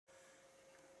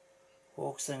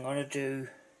Folks, I'm going to do...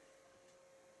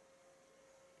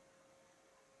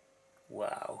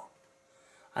 Wow.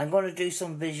 I'm going to do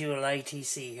some visual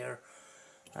ITC here.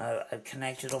 I've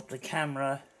connected up the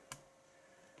camera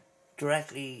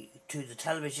directly to the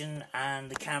television, and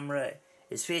the camera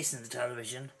is facing the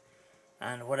television,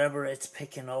 and whatever it's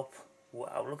picking up...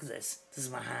 Wow, look at this. This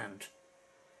is my hand.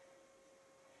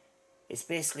 It's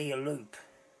basically a loop,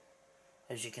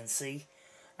 as you can see.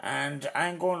 And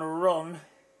I'm going to run...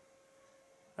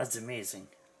 That's amazing.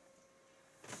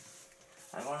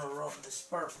 I'm going to run the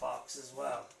spurt box as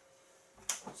well.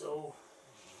 So...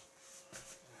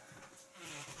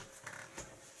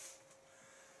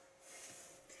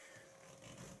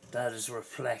 that is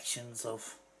reflections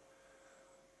of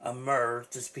a mirror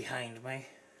that's behind me.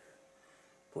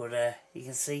 But you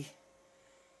can see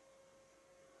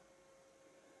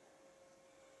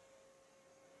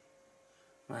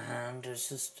my hand.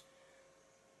 There's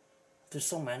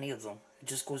so many of them. It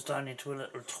just goes down into a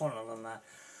little tunnel and that.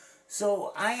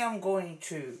 So I am going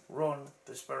to run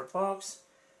the spurt box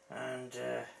and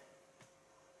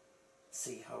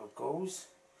see how it goes.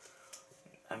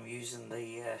 I'm using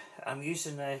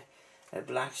a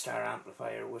Black Star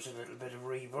amplifier with a little bit of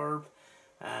reverb,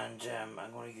 and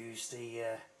I'm going to use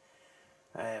the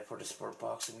for the spurt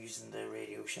box. I'm using the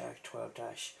Radio Shack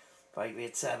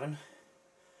 12-587.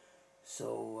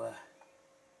 So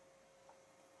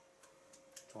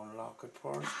to unlock it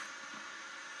first.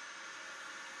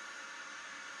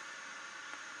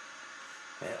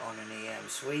 On an AM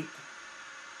sweep.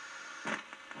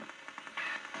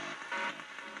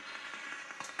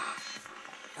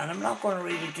 And I'm not going to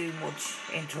really do much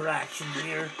interaction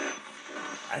here.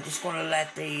 I'm just going to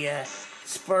let the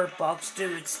spurt box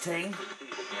do its thing.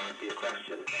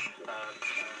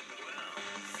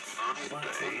 I'm going to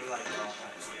turn the light off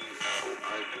actually.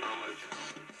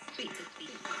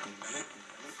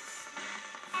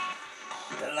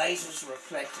 The light is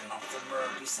reflecting off the mirror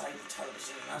beside the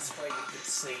television, and that's why you could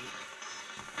see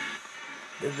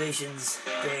the visions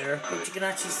there, but you can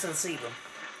actually still see them.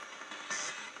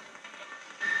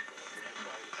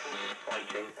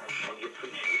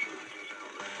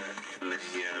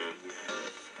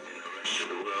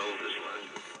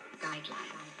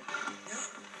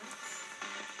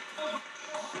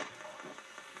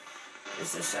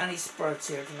 Is there any spurts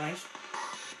here tonight?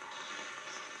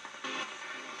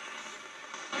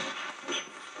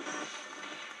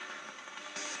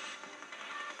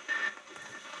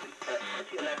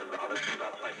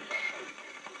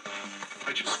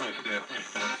 I just Smith, yeah.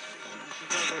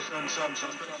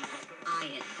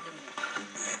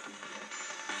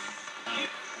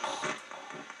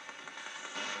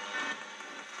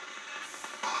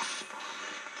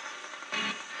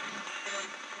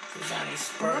 If there's any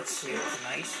spurts here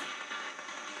tonight,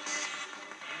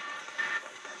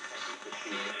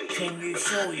 can you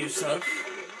show yourself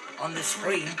on the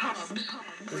screen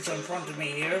that's in front of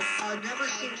me here?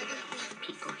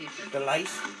 The light.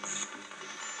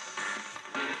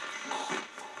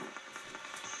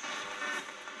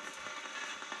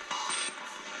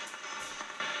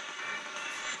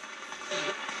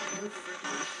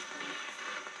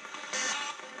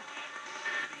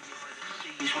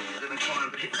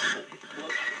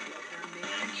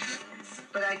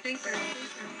 But I think they're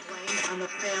playing on the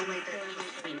family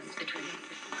between.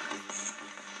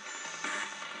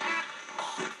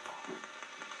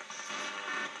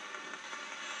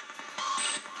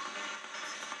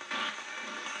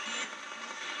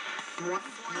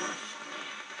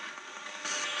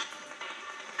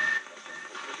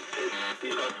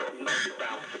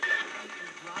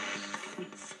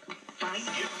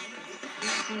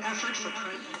 Effort for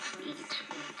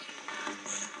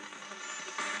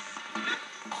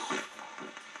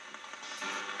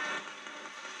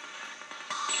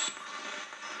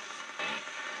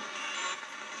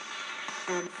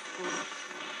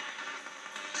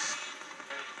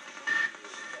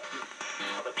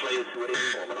The players who are in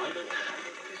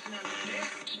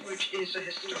which is a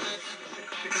historic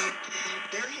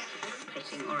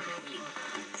fitting or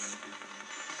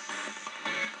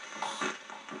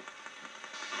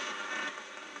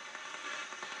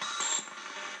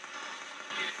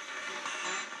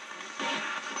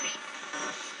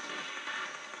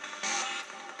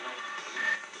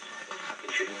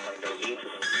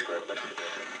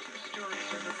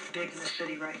big in the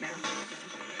city right now.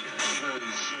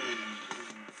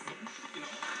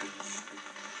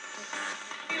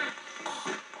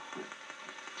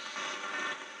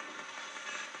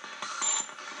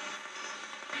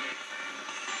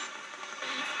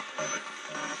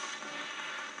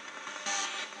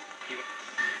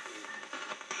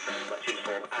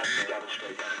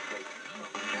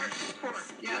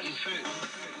 You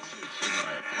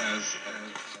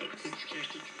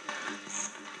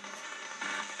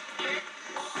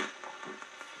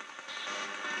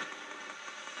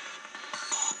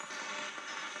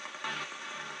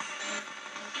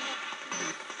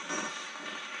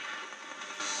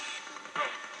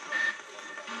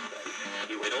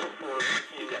wait all four.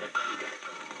 You got it.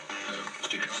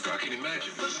 I can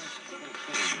imagine.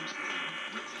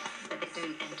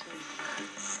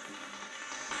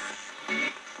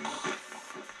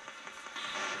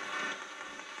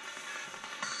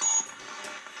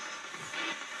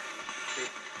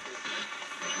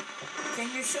 Can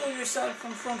you show yourself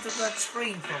in front of that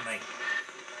screen for me?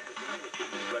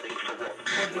 Running for what?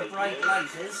 Where the bright light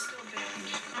is?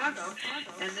 Chicago,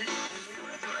 and this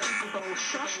whole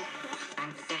shuffle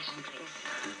and definitely.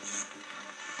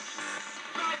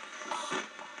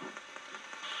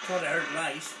 Colored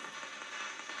light.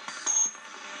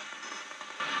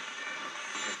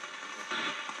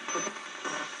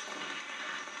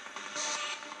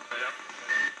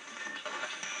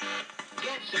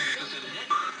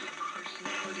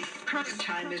 Current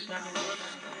time is not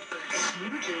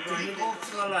usually Can you right. go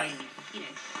to the light?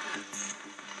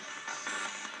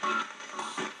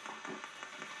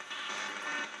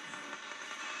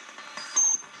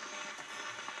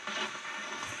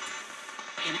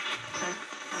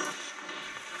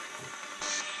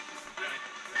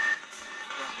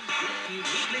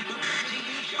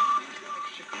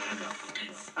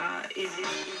 It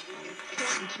is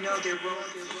important to know their role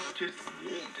to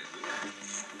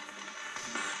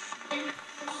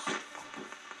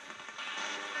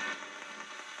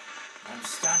I'm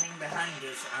standing behind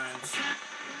it and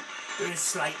there is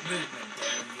slight movement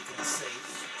there, you can see,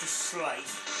 just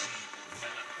slight.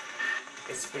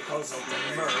 It's because of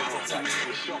the merge, it's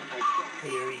actually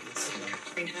here, you can see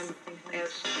it.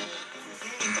 as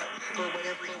for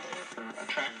whatever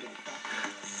attractive.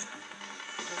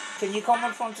 Can you come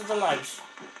in front of the light,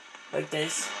 like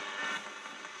this?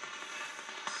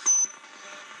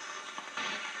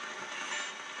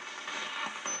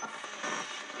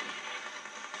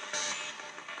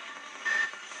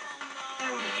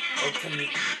 Or can you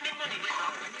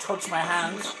touch my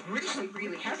hand?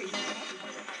 Really heavy.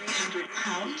 300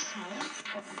 pounds.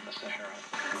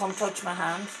 Come touch my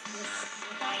hand.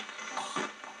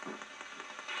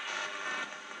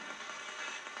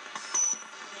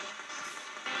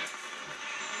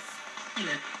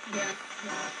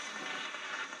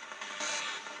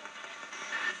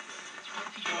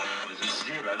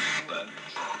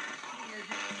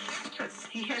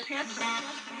 He has had some.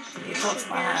 Can you touch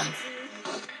my hand?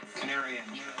 Canary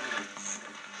engine.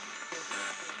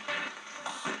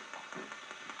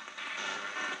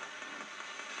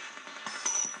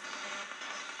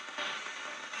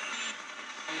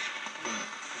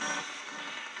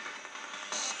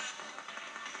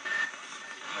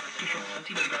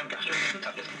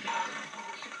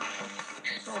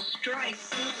 So strike.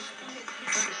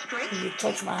 Can you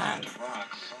touch my hand?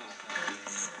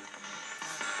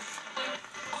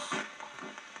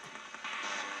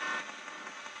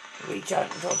 Reach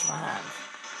out and touch my hand.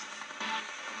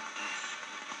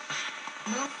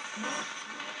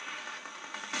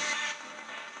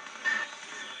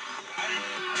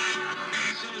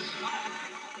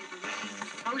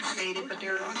 Motivated, but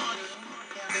they're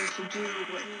having to do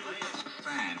with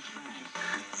Fan.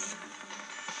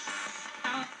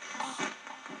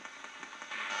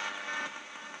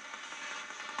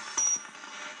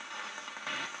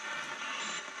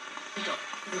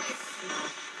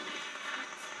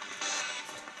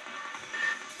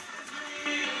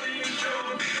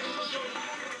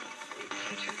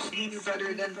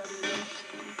 better than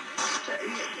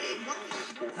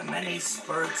How many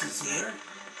spurts is here?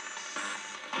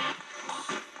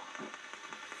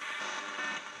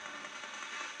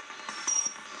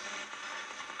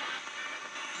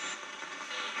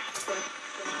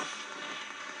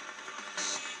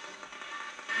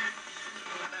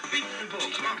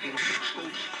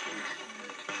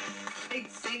 I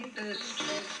think this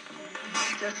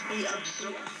just be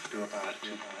absorbed. Do about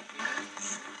it.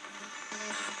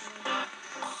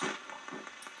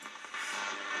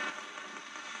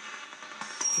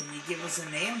 Can you give us a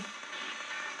name?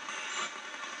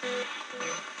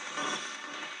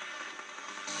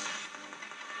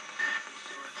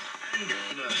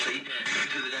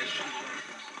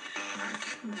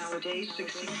 Nowadays,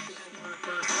 60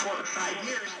 for 4 or 5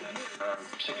 years.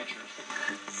 Signatures.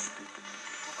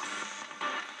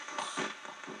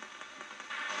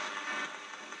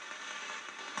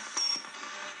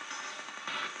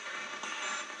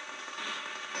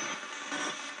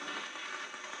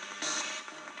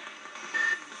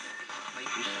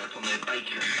 Might be up on their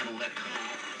bacon and all that kind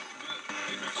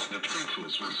of. The proof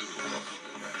was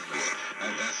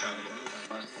and that's how it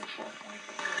was.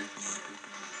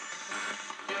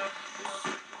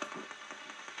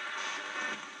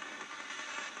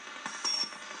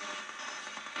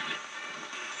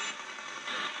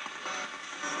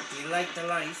 Do you like the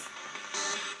life?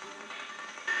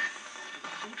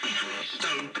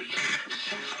 Stone piece.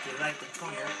 Do you like the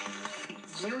tunnel?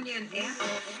 Union and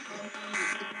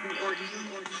or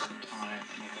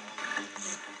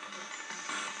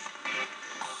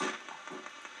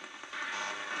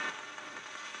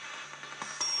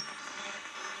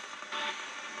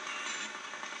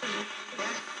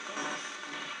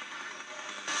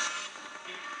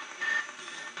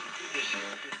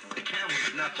The cow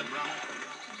was nothing wrong.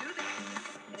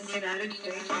 in the United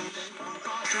States.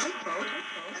 Lifeboat.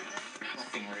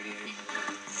 Fucking radiation.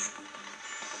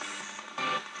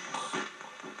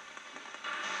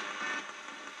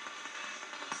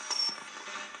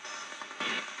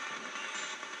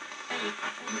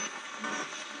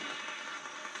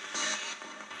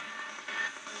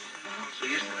 So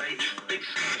yesterday, big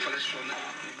fellas from the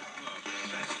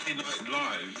Saturday Night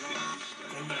Live.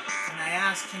 Can I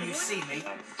ask, can you see me?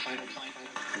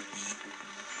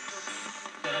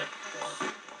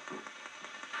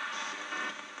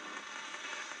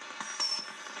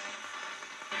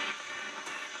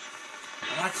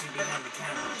 I'm actually behind the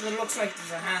camera. It looks like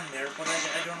there's a hand there, but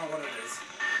I don't know what it is.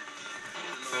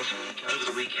 Over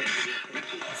the weekend.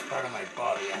 It's part of my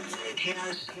body, actually. It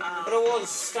has But it was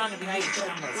standing behind the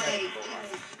camera a second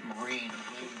ago. Marine.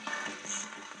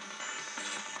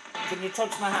 Can you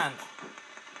touch my hand?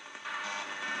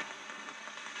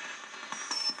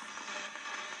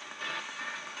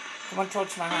 Come on,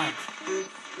 touch my hand.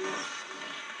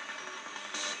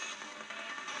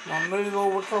 Come on, move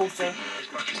over closer.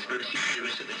 It's my conspiracy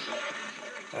theorist at this.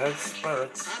 There's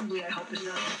spirits. probably, I hope it's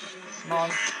not Come on.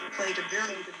 played a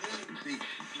beer.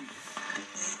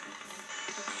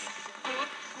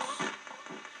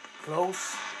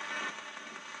 Close.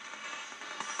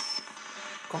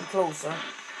 Come closer.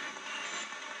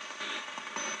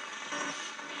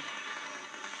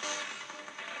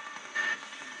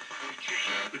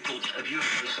 Reports of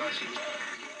UFO sightings.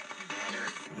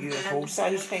 UFO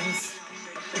sightings.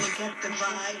 They get the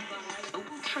vibe.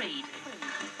 Open trade.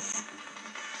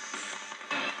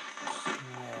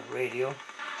 Radio.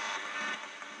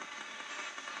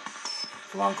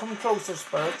 Come on, come closer,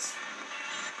 spirits.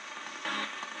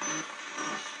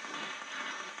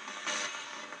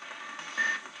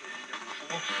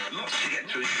 Lots to get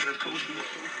through, but of course we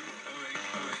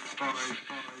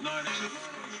 9.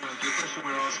 The question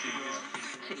we're asking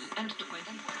is And the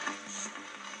question.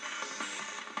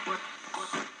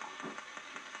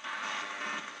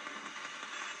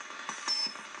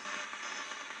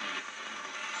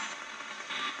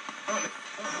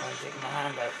 I'm taking my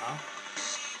hand out now.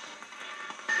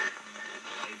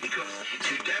 because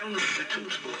to download the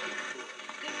tools book.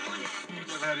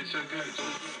 I've had it so good.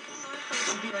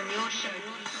 It'll be on your show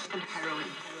and heroin.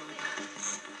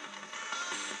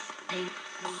 Pain.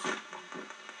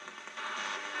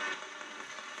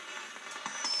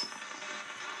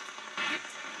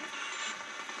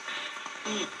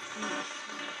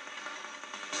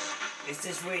 Is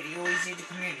this radio easy to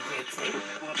communicate through?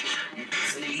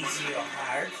 Is it easy or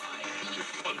hard?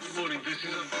 Good morning, this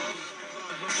is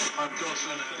I'm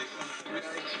Dawson.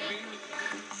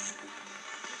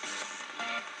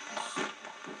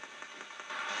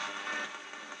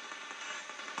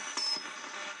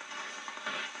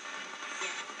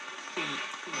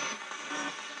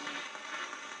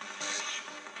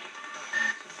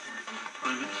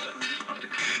 After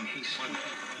cleaning his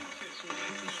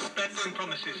Bedroom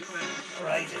promises.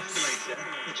 Right,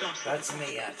 that's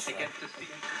me actually.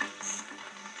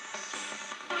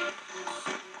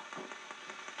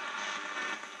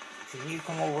 Can you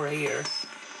come over here?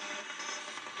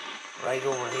 Right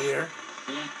over here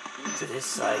to this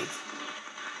side.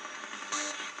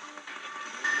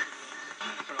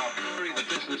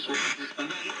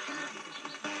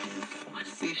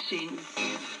 We've seen.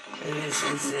 It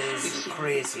is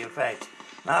crazy effect.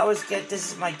 Now I always get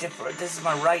this is my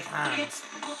right hand.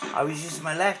 I was using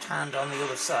my left hand on the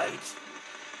other side,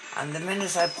 and the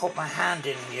minute I put my hand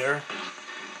in here,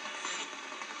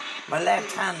 my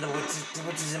left hand,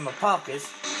 which is in my pocket,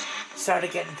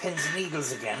 started getting pins and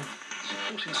needles again.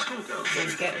 So I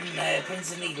was getting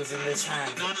pins and needles in this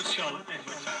hand.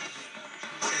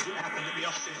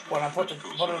 When I put it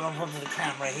on front of the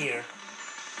camera here.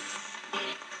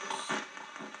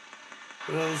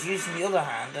 But I was using the other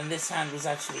hand, and this hand was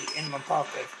actually in my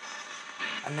pocket.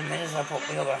 And the minute I put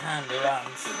my other hand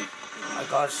around, I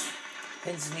got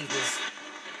pins and needles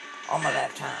on my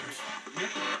left hand.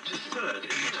 Just third in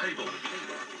the table.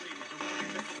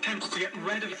 Attempts to get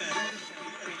rid of them.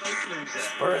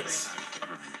 Spirits.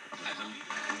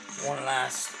 One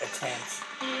last attempt.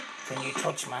 Can you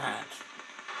touch my hand?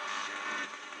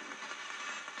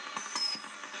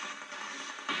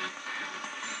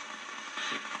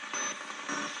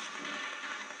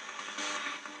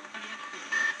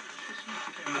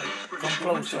 Come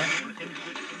closer.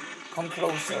 Come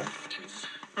closer.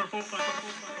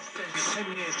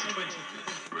 10 years to 20.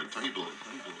 Red table.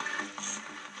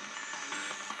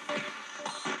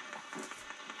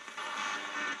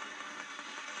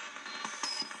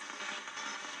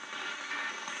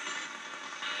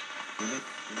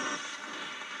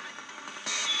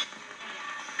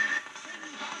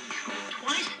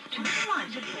 Twice to the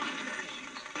right again.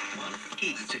 One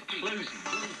key to closing.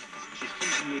 She's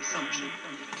using the assumption.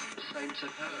 The same to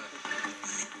her.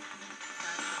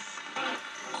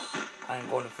 I'm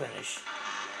going to finish.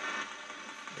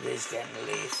 It is getting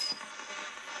late.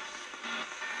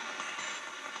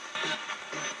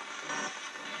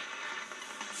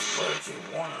 Spirit, you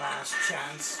one last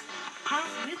chance. Half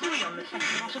misery on the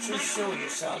second bottom Just left. show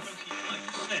yourself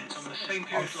 25% on the same on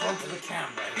period front of the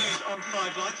camera here on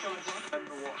 5 lights.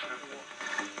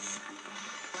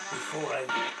 before I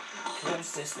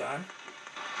close this down.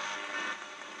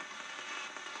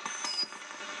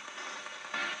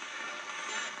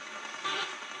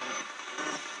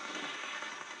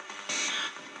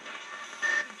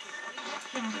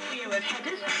 Trio of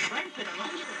headers, Brentford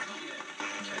London.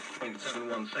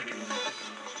 10.71 seconds.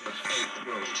 That's 8th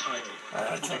world title.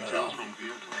 I'll turn it off.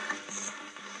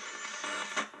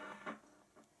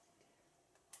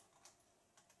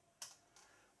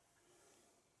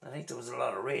 I think there was a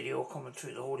lot of radio coming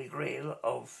through the Holy Grail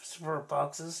of spirit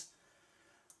boxes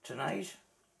tonight.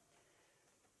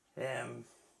 You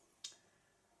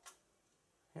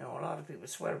know, a lot of people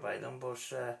swear by them, but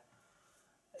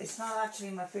it's not actually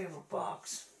my favourite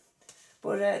box.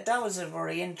 But that was a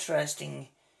very interesting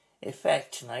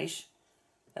effect tonight.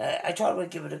 I thought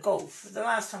I'd give it a go. The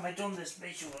last time I done this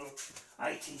visual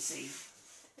ITC,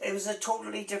 it was a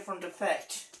totally different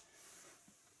effect.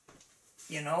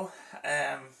 You know,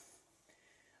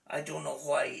 I don't know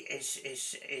why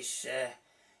it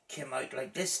came out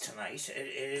like this tonight. It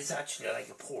is actually like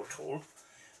a porthole,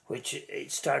 which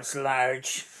it starts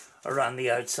large around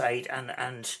the outside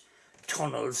and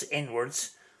tunnels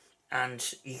inwards,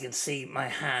 and you can see my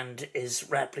hand is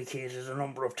replicated a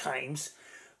number of times.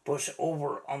 But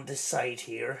over on this side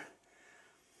here,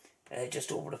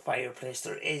 just over the fireplace,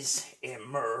 there is a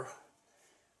mirror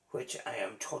which I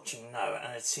am touching now,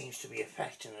 and it seems to be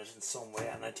affecting it in some way,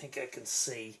 and I think I can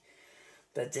see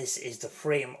that this is the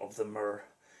frame of the mirror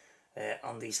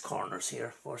on these corners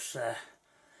here. But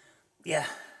yeah,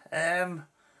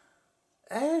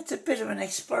 it's a bit of an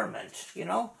experiment, you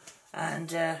know,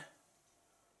 and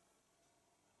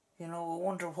you know, I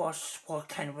wonder what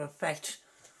kind of effect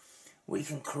we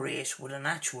can create with an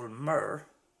actual mirror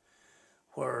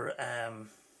where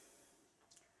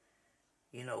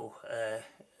you know,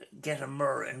 get a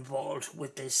mirror involved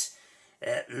with this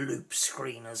loop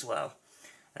screen as well.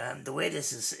 The way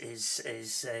this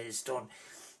is done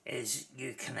is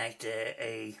you connect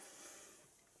a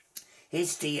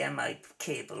HDMI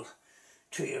cable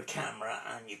to your camera,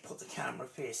 and you put the camera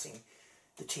facing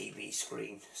the TV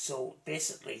screen. So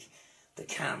basically the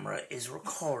camera is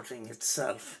recording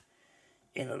itself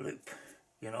in a loop,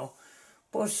 you know.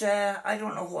 But I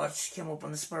don't know what came up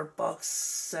on the Spirit Box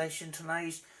session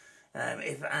tonight.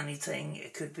 If anything,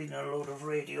 it could be a load of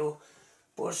radio.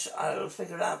 But I'll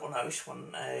figure that one out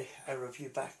when I review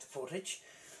back the footage.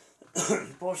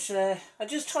 But I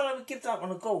just thought I would give that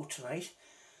one a go tonight.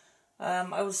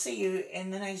 I will see you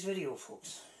in the next video,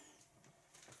 folks.